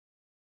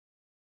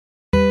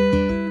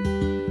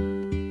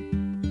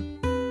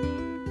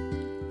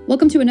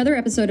Welcome to another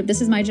episode of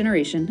This Is My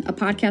Generation, a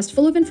podcast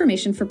full of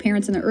information for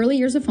parents in the early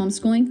years of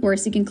homeschooling who are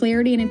seeking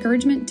clarity and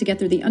encouragement to get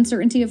through the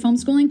uncertainty of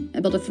homeschooling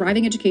and build a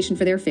thriving education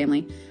for their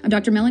family. I'm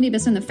Dr. Melanie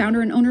Bisson, the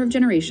founder and owner of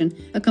Generation,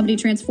 a company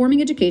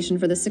transforming education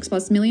for the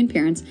 6+ million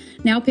parents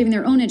now paving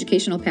their own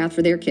educational path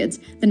for their kids,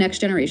 the next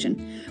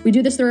generation. We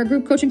do this through our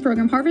group coaching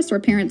program Harvest, where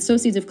parents sow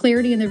seeds of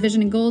clarity in their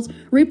vision and goals,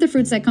 reap the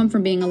fruits that come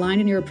from being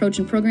aligned in your approach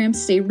and programs,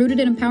 stay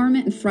rooted in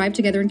empowerment, and thrive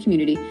together in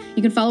community.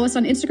 You can follow us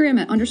on Instagram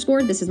at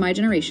 _This Is My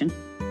Generation.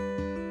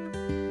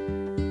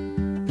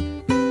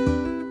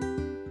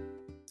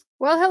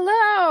 Well,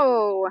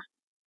 hello!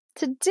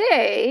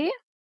 Today,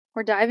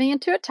 we're diving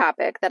into a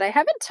topic that I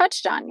haven't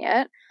touched on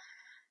yet,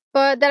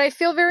 but that I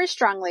feel very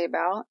strongly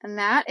about, and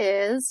that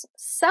is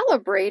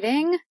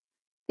celebrating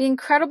the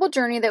incredible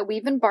journey that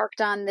we've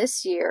embarked on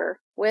this year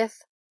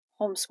with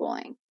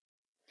homeschooling.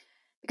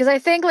 Because I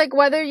think,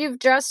 whether you've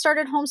just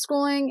started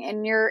homeschooling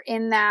and you're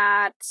in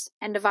that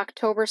end of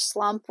October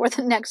slump where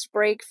the next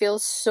break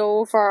feels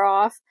so far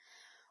off,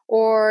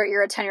 or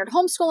you're a tenured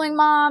homeschooling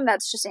mom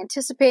that's just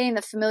anticipating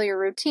the familiar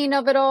routine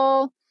of it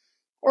all,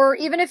 or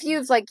even if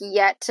you've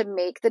yet to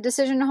make the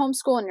decision to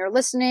homeschool and you're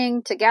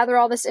listening to gather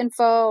all this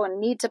info and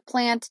need to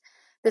plant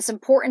this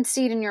important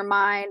seed in your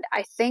mind,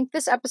 I think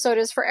this episode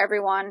is for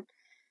everyone.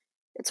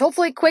 It's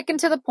hopefully quick and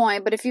to the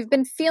point, but if you've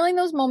been feeling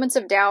those moments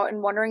of doubt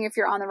and wondering if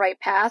you're on the right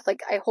path,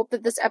 I hope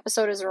that this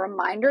episode is a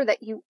reminder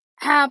that you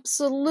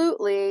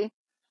absolutely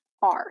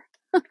are.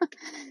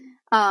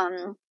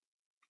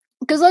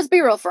 Because let's be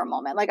real for a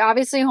moment.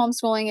 Obviously,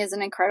 homeschooling is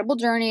an incredible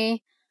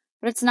journey,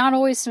 but it's not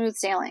always smooth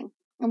sailing.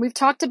 And we've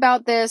talked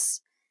about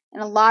this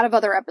in a lot of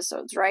other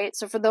episodes, right?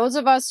 So for those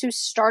of us who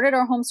started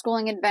our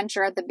homeschooling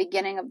adventure at the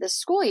beginning of this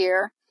school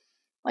year,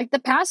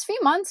 the past few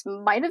months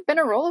might have been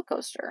a roller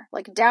coaster.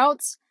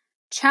 Doubts,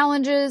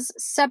 challenges,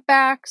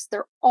 setbacks,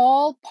 they're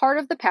all part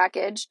of the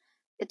package.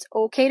 It's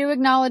okay to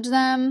acknowledge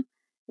them.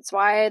 It's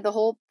why the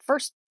whole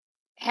first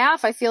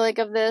half, I feel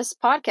of this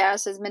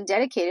podcast has been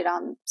dedicated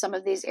on some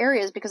of these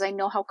areas because I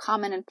know how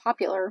common and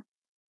popular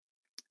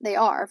they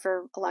are,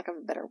 for a lack of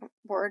a better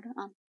word,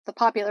 on the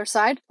popular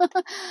side.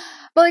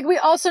 But we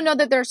also know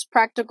that there's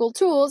practical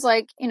tools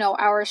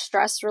our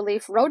stress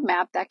relief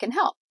roadmap that can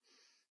help.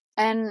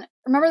 And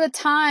remember the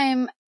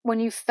time when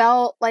you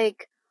felt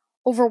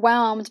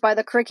overwhelmed by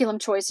the curriculum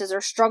choices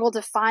or struggled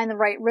to find the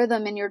right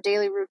rhythm in your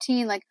daily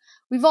routine?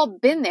 We've all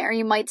been there.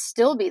 You might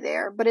still be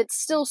there, but it's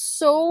still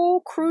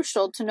so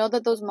crucial to know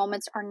that those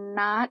moments are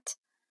not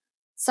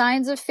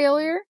signs of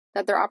failure,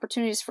 that they're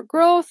opportunities for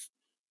growth,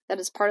 that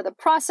is part of the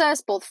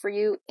process, both for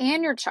you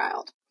and your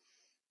child.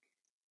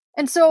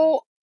 And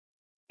so,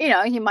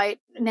 you might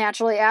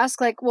naturally ask,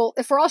 well,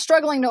 if we're all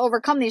struggling to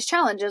overcome these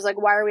challenges,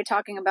 why are we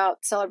talking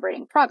about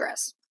celebrating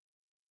progress?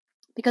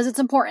 Because it's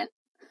important,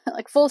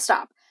 full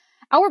stop.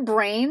 Our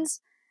brains,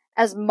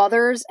 as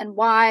mothers and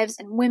wives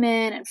and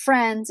women and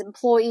friends,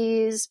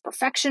 employees,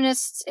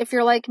 perfectionists, if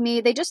you're like me,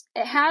 it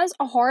has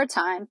a hard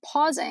time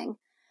pausing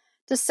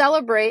to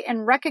celebrate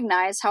and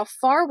recognize how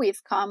far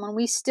we've come when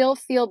we still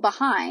feel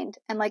behind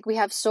and we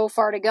have so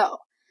far to go.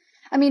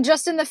 I mean,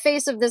 just in the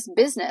face of this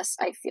business,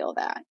 I feel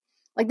that.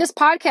 This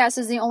podcast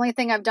is the only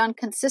thing I've done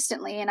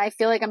consistently, and I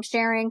feel I'm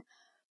sharing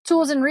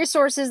tools and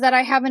resources that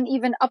I haven't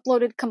even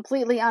uploaded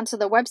completely onto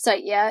the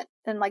website yet,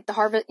 and the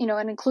Harvest,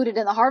 and included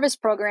in the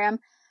Harvest program.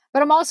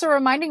 But I'm also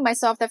reminding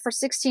myself that for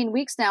 16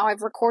 weeks now,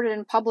 I've recorded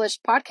and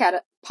published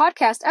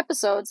podcast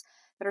episodes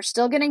that are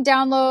still getting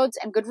downloads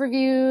and good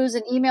reviews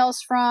and emails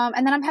from,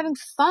 and then I'm having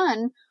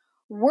fun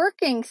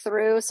working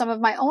through some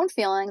of my own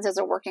feelings as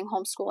a working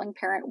homeschooling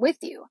parent with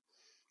you.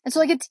 And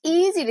so it's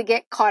easy to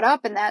get caught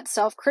up in that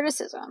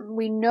self-criticism.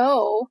 We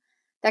know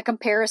that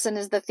comparison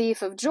is the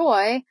thief of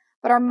joy,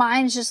 but our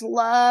minds just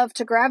love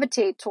to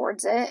gravitate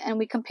towards it, and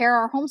we compare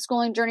our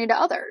homeschooling journey to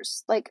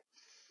others.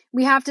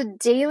 We have to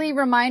daily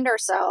remind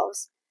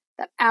ourselves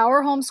that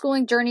our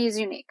homeschooling journey is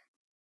unique.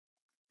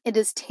 It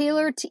is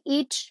tailored to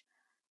each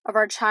of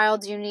our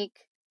child's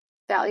unique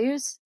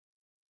values,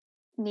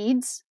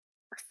 needs,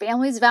 our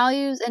family's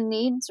values and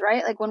needs,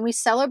 right? When we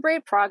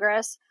celebrate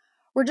progress,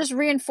 we're just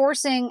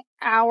reinforcing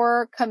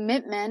our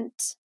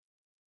commitment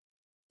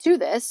to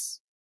this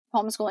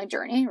homeschooling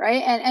journey,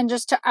 right? And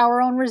just to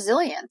our own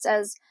resilience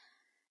as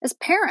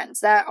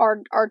parents that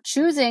are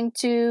choosing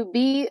to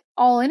be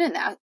all in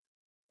that,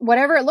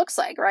 whatever it looks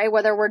like, right?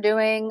 Whether we're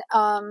doing,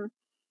 homeschooling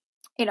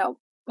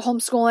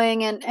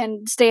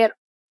and stay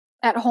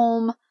at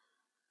home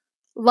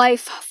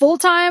life full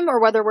time, or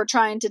whether we're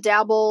trying to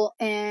dabble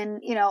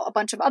in, a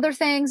bunch of other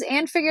things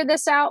and figure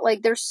this out.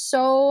 There's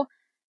so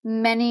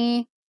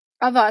many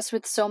of us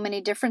with so many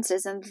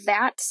differences, and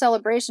that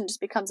celebration just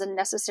becomes a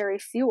necessary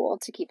fuel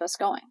to keep us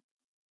going.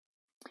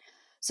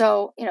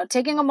 So,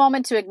 taking a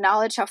moment to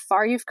acknowledge how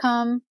far you've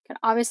come can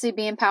obviously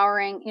be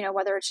empowering,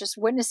 whether it's just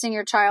witnessing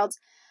your child's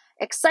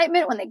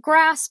excitement when they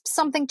grasp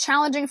something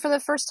challenging for the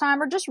first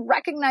time, or just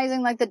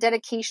recognizing the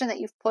dedication that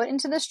you've put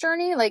into this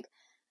journey.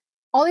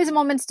 All these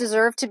moments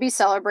deserve to be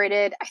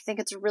celebrated. I think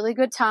it's a really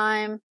good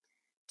time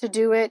to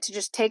do it, to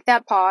just take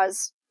that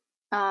pause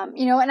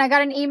And I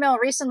got an email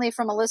recently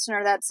from a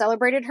listener that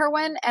celebrated her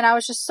win, and I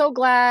was just so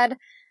glad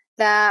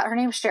that her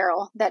name's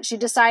Cheryl, that she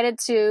decided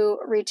to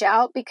reach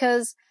out,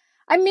 because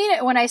I mean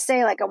it when I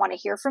say, like, I want to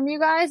hear from you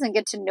guys and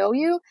get to know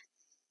you.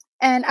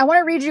 And I want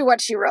to read you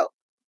what she wrote.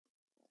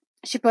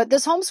 She put,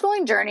 "This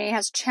homeschooling journey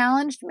has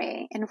challenged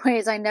me in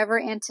ways I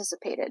never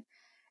anticipated.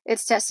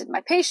 It's tested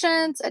my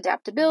patience,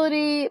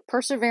 adaptability,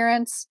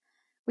 perseverance.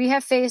 We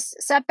have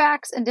faced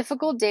setbacks and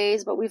difficult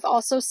days, but we've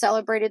also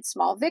celebrated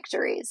small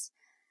victories."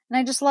 And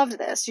I just loved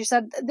this. She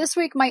said, "This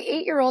week, my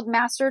 8-year-old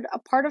mastered a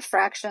part of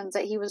fractions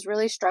that he was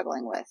really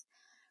struggling with.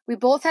 We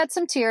both had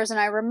some tears, and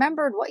I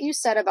remembered what you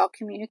said about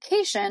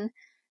communication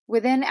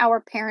within our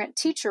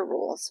parent-teacher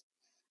rules.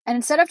 And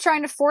instead of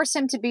trying to force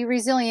him to be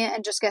resilient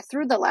and just get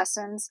through the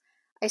lessons,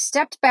 I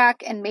stepped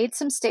back and made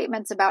some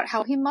statements about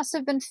how he must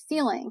have been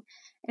feeling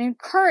and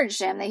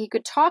encouraged him that he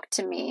could talk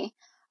to me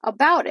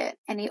about it.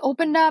 And he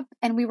opened up,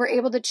 and we were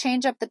able to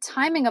change up the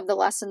timing of the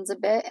lessons a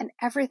bit, and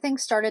everything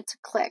started to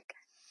click.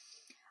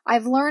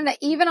 I've learned that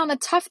even on the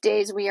tough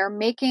days, we are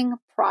making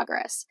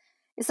progress.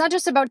 It's not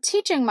just about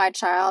teaching my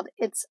child,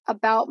 it's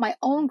about my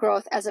own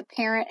growth as a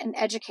parent and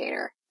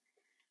educator."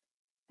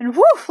 And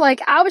whew,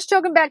 like, I was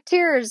choking back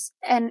tears,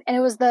 and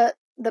it was the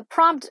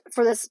prompt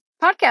for this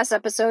podcast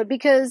episode,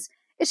 because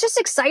it's just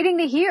exciting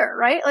to hear,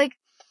 right? Like,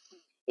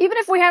 even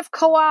if we have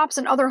co-ops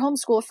and other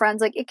homeschool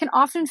friends, like, it can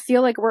often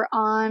feel like we're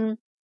on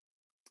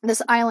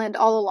this island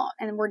all alone,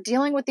 and we're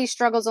dealing with these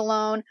struggles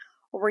alone,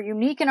 or we're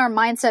unique in our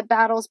mindset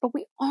battles, but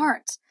we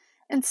aren't.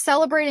 And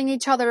celebrating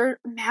each other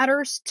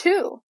matters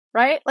too,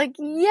 right? Like,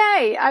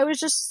 yay! I was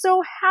just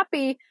so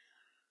happy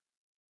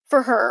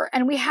for her,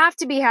 and we have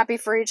to be happy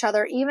for each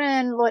other, even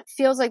in what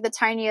feels like the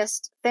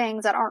tiniest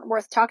things that aren't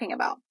worth talking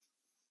about.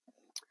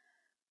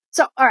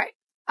 So, all right,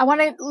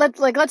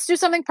 let's do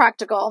something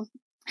practical.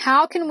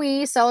 How can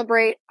we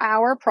celebrate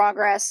our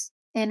progress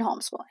in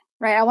homeschooling,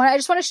 right? I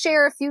just want to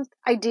share a few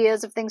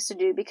ideas of things to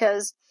do,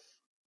 because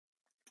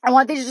I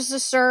want these just to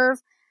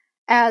serve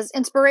as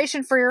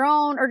inspiration for your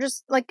own, or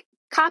just like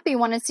copy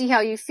one and see how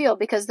you feel,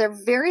 because they're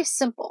very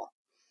simple.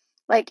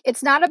 Like,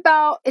 it's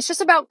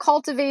just about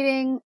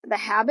cultivating the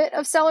habit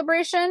of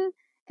celebration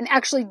and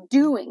actually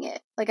doing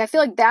it. Like, I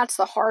feel like that's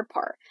the hard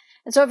part.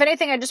 And so if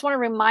anything, I just want to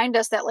remind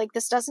us that, like,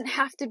 this doesn't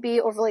have to be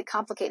overly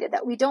complicated,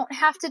 that we don't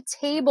have to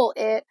table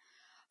it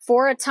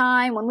for a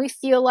time when we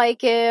feel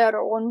like it,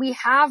 or when we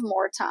have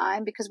more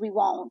time, because we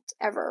won't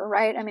ever,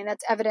 right? I mean,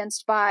 that's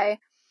evidenced by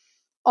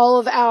all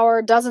of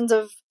our dozens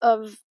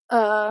of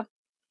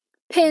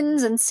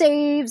pins and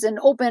saves and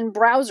open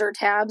browser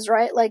tabs,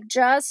 right? Like,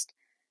 just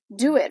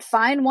do it.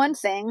 Find one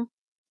thing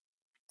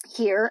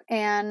here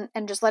and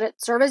just let it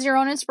serve as your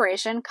own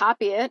inspiration,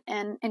 copy it,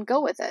 and go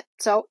with it.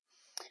 So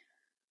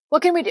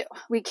what can we do?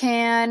 We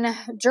can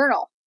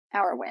journal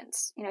our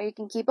wins. You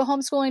can keep a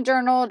homeschooling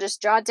journal,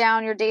 just jot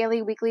down your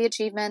daily, weekly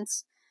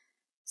achievements.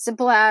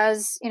 Simple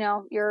as,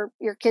 your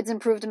kids'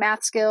 improved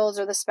math skills,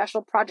 or the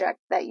special project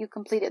that you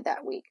completed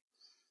that week.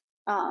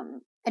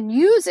 And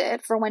use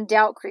it for when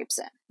doubt creeps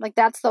in. Like,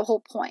 that's the whole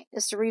point,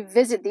 is to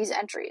revisit these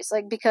entries.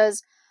 Like,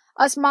 because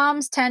us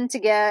moms tend to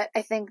get,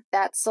 I think,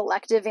 that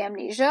selective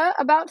amnesia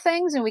about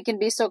things, and we can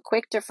be so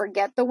quick to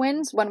forget the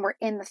wins when we're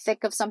in the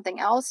thick of something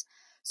else.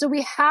 So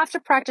we have to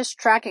practice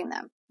tracking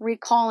them,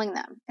 recalling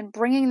them, and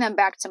bringing them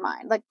back to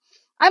mind. Like,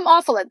 I'm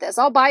awful at this.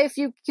 I'll buy a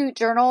few cute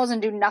journals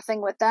and do nothing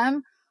with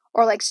them,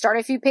 or like start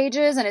a few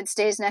pages and it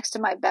stays next to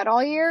my bed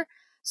all year.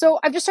 So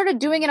I've just started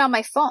doing it on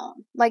my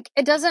phone. Like,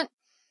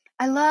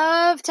 I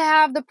love to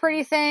have the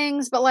pretty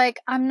things, but like,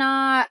 I'm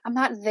not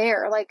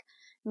there. Like,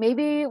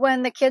 maybe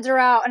when the kids are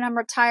out and I'm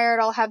retired,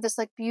 I'll have this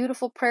like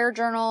beautiful prayer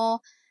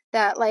journal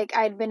that like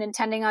I'd been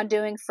intending on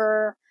doing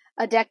for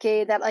a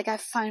decade, that like I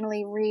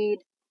finally read,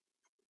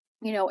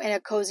 in a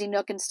cozy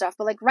nook and stuff.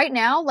 But like right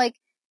now, like,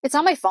 it's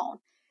on my phone.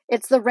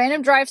 It's the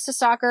random drives to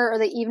soccer, or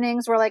the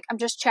evenings where like I'm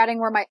just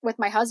chatting with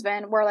my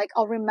husband, where like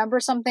I'll remember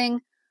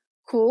something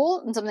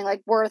cool and something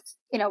like worth,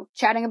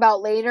 chatting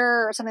about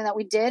later, or something that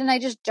we did, and I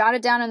just jot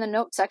it down in the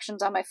note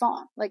sections on my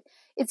phone. Like,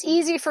 it's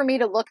easy for me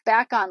to look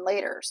back on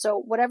later. So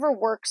whatever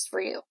works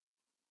for you.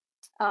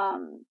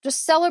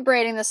 Just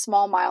celebrating the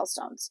small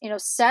milestones,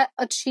 set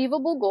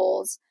achievable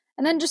goals,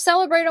 and then just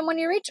celebrate them when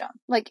you reach them.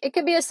 Like, it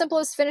could be as simple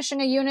as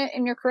finishing a unit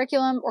in your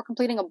curriculum or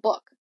completing a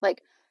book.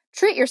 Like,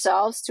 treat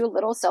yourselves to a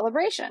little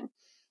celebration.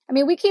 I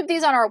mean, we keep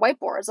these on our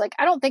whiteboards. Like,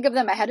 I don't think of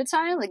them ahead of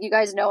time. Like, you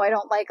guys know I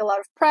don't like a lot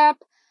of prep,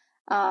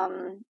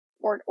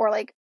 or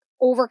like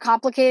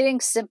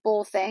overcomplicating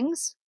simple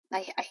things.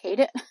 I hate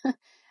it.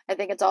 I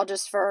think it's all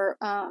just for,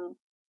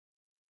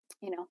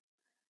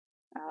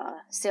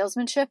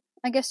 salesmanship,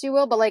 I guess you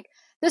will. But like,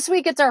 this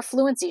week, it's our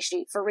fluency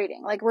sheet for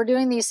reading. Like, we're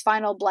doing these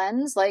final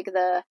blends, like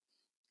the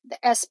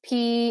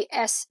SP,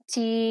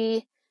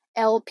 ST,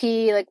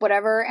 LP, like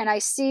whatever. And I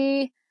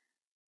see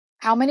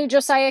how many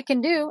Josiah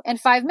can do in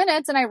 5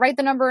 minutes, and I write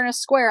the number in a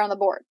square on the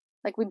board.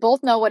 Like, we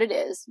both know what it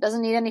is.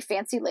 Doesn't need any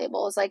fancy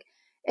labels. Like,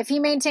 if he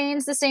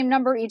maintains the same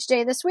number each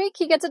day this week,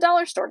 he gets a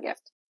dollar store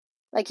gift.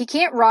 Like, he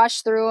can't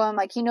rush through them.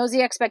 Like, he knows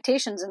the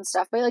expectations and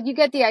stuff, but like, you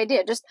get the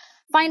idea. Just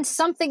find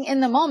something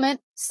in the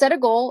moment, set a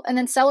goal, and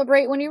then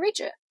celebrate when you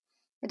reach it.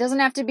 It doesn't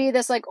have to be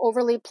this like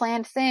overly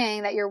planned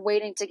thing that you're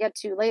waiting to get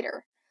to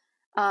later.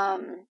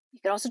 You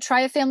can also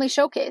try a family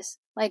showcase.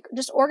 Like,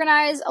 just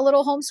organize a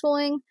little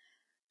homeschooling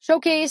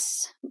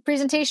showcase,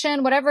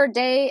 presentation, whatever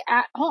day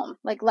at home.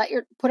 Like,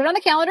 put it on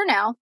the calendar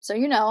now, so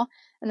you know,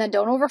 and then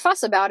don't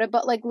overfuss about it,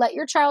 but like, let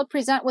your child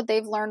present what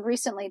they've learned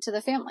recently to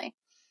the family.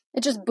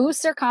 It just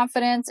boosts their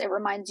confidence. It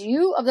reminds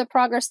you of the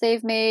progress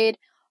they've made.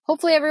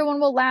 Hopefully everyone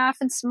will laugh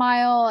and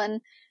smile.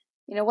 And,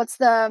 you know,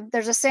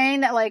 there's a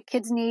saying that like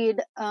kids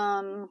need,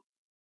 I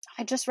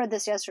just read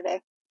this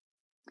yesterday.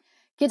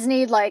 Kids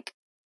need like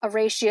a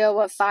ratio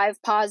of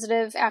 5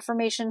 positive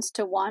affirmations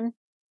to 1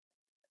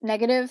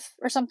 negative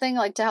or something,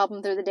 like, to help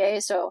them through the day.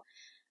 So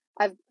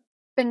I've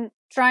been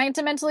trying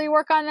to mentally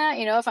work on that.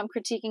 You know, if I'm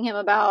critiquing him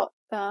about,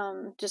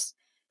 just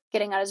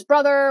getting at his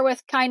brother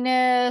with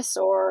kindness,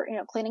 or, you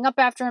know, cleaning up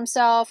after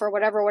himself, or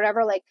whatever,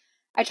 like,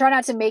 I try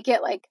not to make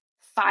it like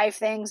 5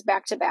 things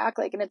back to back,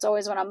 like, and it's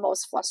always when I'm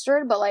most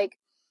flustered, but like,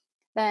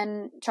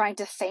 then trying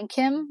to thank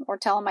him or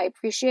tell him I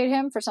appreciate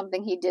him for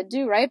something he did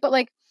do, right? But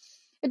like,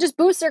 it just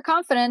boosts their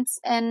confidence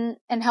and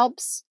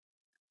helps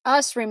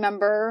us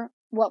remember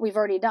what we've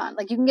already done.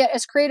 Like, you can get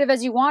as creative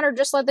as you want, or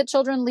just let the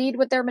children lead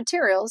with their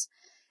materials.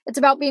 It's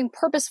about being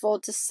purposeful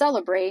to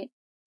celebrate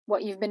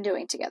what you've been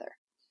doing together.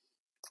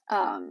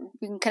 You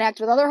can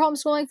connect with other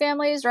homeschooling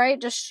families, right?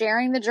 Just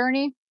sharing the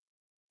journey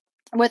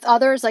with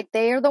others. Like,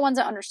 they are the ones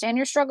that understand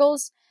your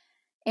struggles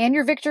and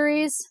your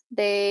victories.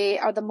 They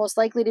are the most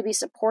likely to be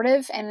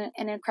supportive and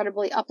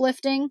incredibly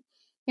uplifting,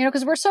 you know,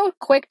 because we're so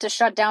quick to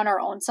shut down our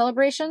own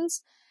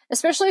celebrations,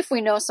 especially if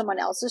we know someone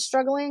else is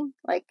struggling.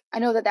 Like, I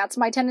know that that's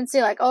my tendency.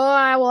 Like,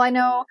 oh, well, I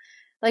know,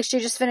 like, she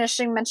just finished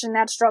and mentioned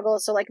that struggle,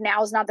 so like,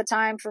 now's not the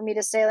time for me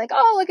to say like,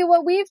 oh, look at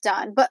what we've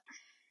done. But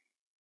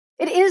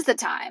it is the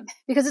time,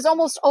 because it's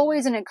almost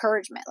always an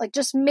encouragement. Like,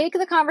 just make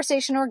the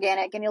conversation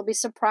organic, and you'll be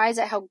surprised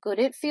at how good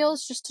it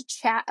feels just to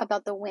chat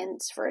about the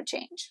wins for a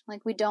change.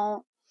 Like,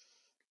 I'm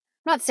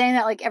not saying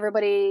that like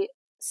everybody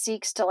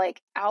seeks to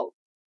like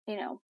you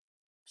know,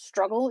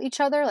 struggle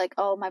each other. Like,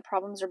 oh, my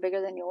problems are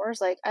bigger than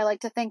yours. Like, I like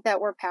to think that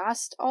we're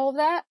past all of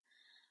that.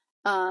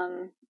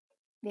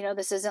 You know,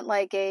 this isn't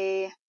like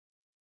a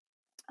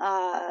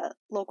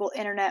local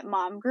internet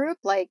mom group.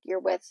 Like, you're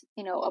with,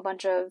 you know, a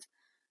bunch of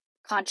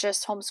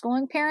conscious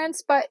homeschooling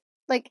parents, but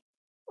like,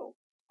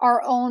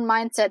 our own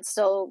mindset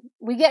still,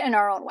 we get in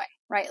our own way,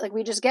 right? Like,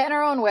 we just get in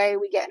our own way,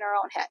 we get in our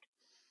own head.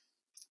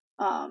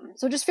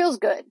 So it just feels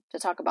good to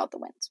talk about the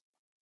wins.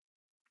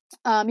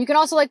 You can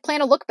also like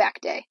plan a look back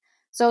day.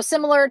 So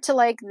similar to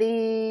like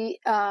the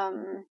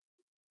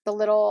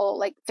little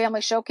like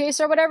family showcase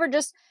or whatever,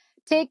 just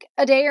take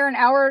a day or an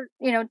hour,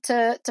 you know,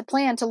 to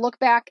plan to look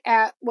back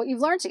at what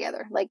you've learned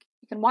together. Like,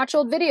 you can watch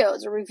old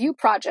videos or review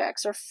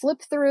projects or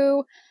flip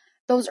through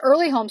those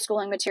early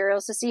homeschooling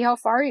materials to see how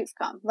far you've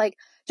come. Like,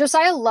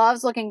 Josiah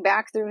loves looking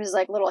back through his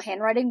like little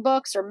handwriting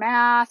books or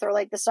math, or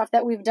like the stuff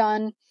that we've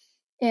done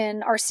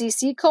in our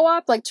CC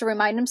co-op, like, to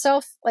remind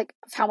himself like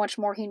of how much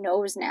more he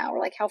knows now, or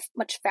like how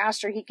much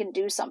faster he can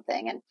do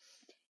something. And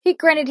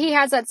he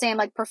has that same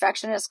like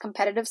perfectionist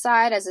competitive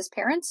side as his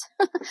parents.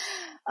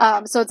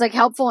 So it's like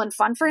helpful and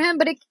fun for him,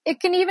 but it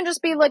can even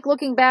just be like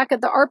looking back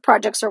at the art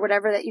projects or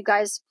whatever that you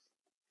guys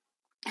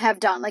have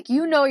done. Like,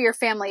 you know your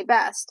family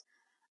best.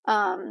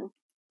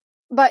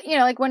 But you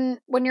know, like, when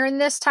you're in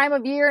this time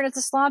of year and it's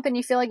a slump and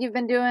you feel like you've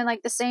been doing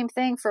like the same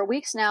thing for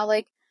weeks now,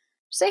 like,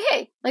 say,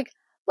 hey, like,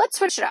 let's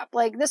switch it up.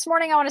 Like, this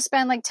morning I want to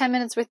spend like 10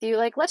 minutes with you.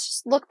 Like, let's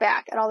just look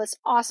back at all this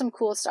awesome,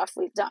 cool stuff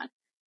we've done,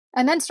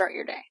 and then start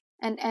your day.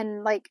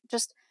 And like,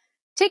 just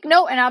take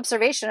note and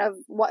observation of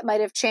what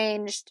might have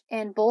changed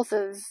in both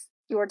of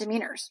your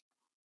demeanors.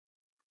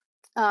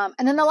 And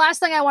then the last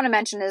thing I want to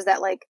mention is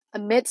that, like,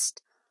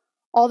 amidst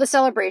all the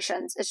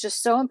celebrations, it's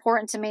just so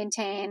important to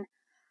maintain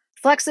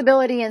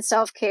flexibility and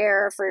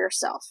self-care for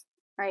yourself,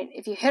 right?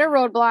 If you hit a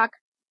roadblock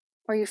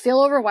or you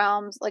feel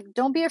overwhelmed, like,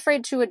 don't be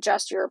afraid to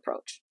adjust your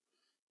approach.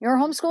 Your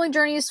homeschooling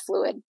journey is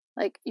fluid.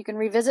 Like, you can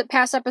revisit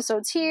past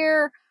episodes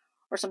here,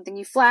 or something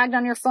you flagged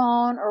on your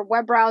phone or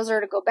web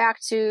browser to go back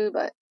to,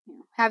 but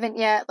haven't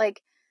yet.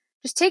 Like,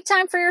 just take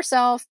time for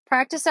yourself,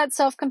 practice that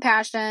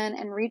self-compassion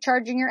and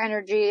recharging your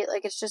energy.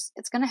 Like,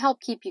 it's going to help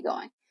keep you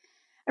going.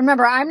 And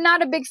remember, I'm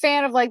not a big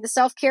fan of like the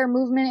self-care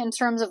movement in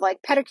terms of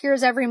like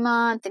pedicures every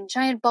month and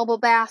giant bubble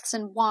baths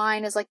and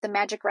wine is like the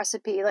magic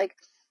recipe. Like,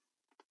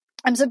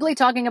 I'm simply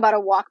talking about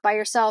a walk by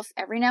yourself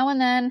every now and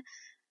then,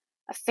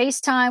 a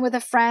FaceTime with a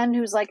friend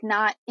who's like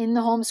not in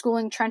the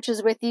homeschooling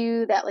trenches with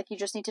you, that like you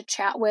just need to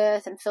chat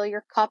with and fill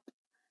your cup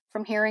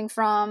from hearing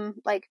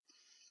from. Like,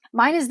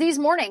 mine is these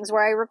mornings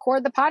where I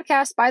record the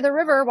podcast by the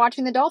river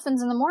watching the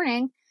dolphins in the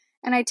morning,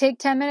 and I take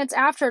 10 minutes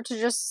after to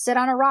just sit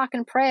on a rock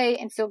and pray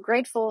and feel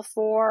grateful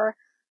for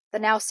the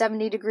now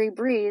 70-degree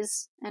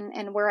breeze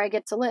and where I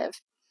get to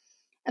live.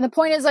 And the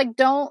point is, like,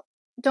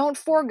 don't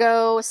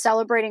forego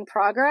celebrating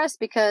progress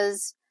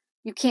because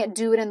you can't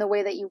do it in the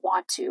way that you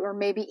want to, or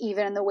maybe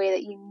even in the way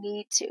that you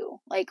need to,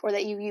 or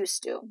that you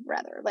used to,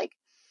 rather.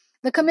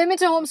 The commitment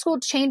to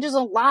homeschool changes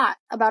a lot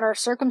about our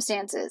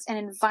circumstances and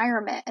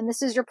environment, and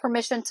this is your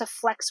permission to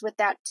flex with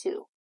that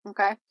too,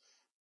 okay?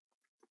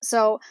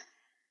 So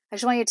I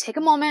just want you to take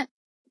a moment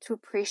to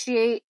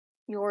appreciate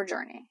your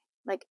journey.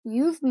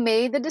 You've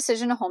made the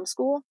decision to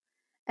homeschool,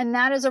 and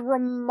that is a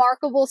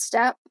remarkable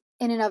step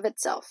in and of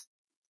itself.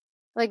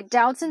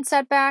 Doubts and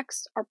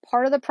setbacks are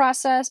part of the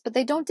process, but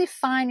they don't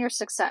define your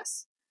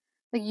success.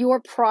 Your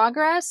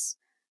progress,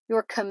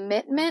 your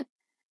commitment,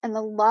 and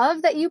the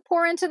love that you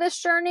pour into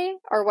this journey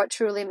are what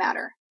truly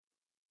matter.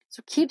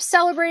 So keep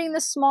celebrating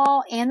the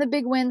small and the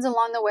big wins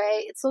along the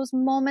way. It's those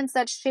moments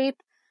that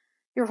shape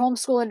your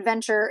homeschool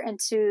adventure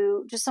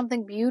into just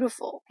something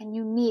beautiful and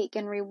unique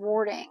and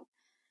rewarding.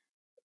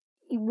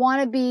 You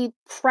want to be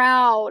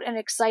proud and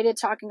excited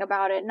talking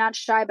about it, not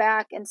shy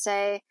back and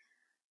say,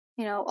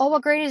 oh,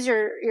 what grade is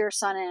your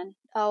son in?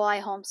 Oh, I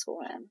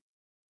homeschool him.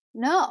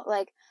 No,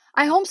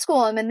 I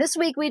homeschool him, and this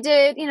week we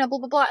did, blah,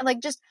 blah, blah.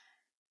 Just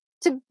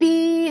to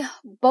be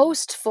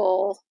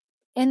boastful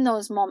in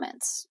those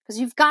moments, because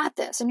you've got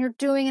this and you're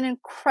doing an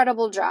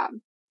incredible job.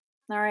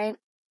 All right.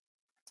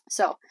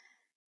 So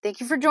thank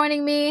you for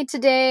joining me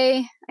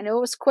today. I know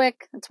it was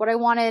quick. That's what I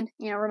wanted.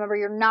 Remember,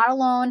 you're not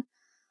alone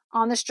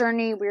on this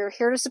journey. We're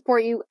here to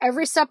support you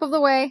every step of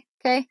the way.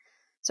 Okay.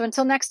 So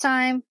until next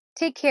time,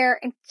 take care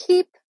and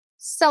keep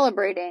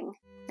celebrating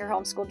your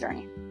homeschool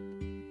journey.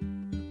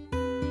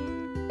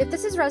 If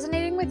this is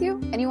resonating with you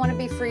and you want to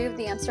be free of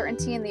the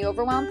uncertainty and the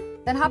overwhelm,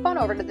 then hop on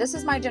over to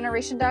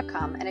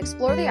thisismygeneration.com and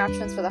explore the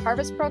options for the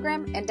Harvest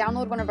program and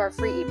download one of our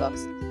free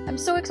ebooks. I'm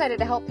so excited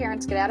to help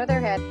parents get out of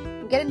their head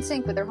and get in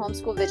sync with their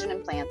homeschool vision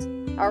and plans.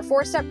 Our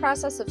 4-step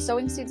process of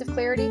sowing seeds of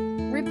clarity,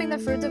 reaping the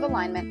fruits of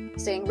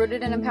alignment, staying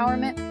rooted in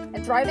empowerment,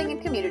 and thriving in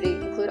community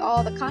include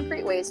all the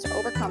concrete ways to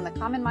overcome the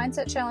common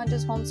mindset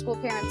challenges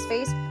homeschool parents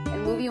face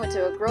and move you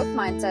into a growth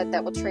mindset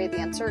that will trade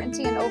the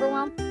uncertainty and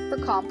overwhelm for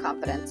calm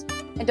confidence.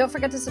 And don't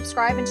forget to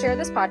subscribe and share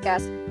this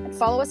podcast and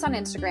follow us on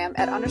Instagram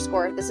at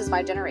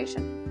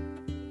 _thisismygeneration.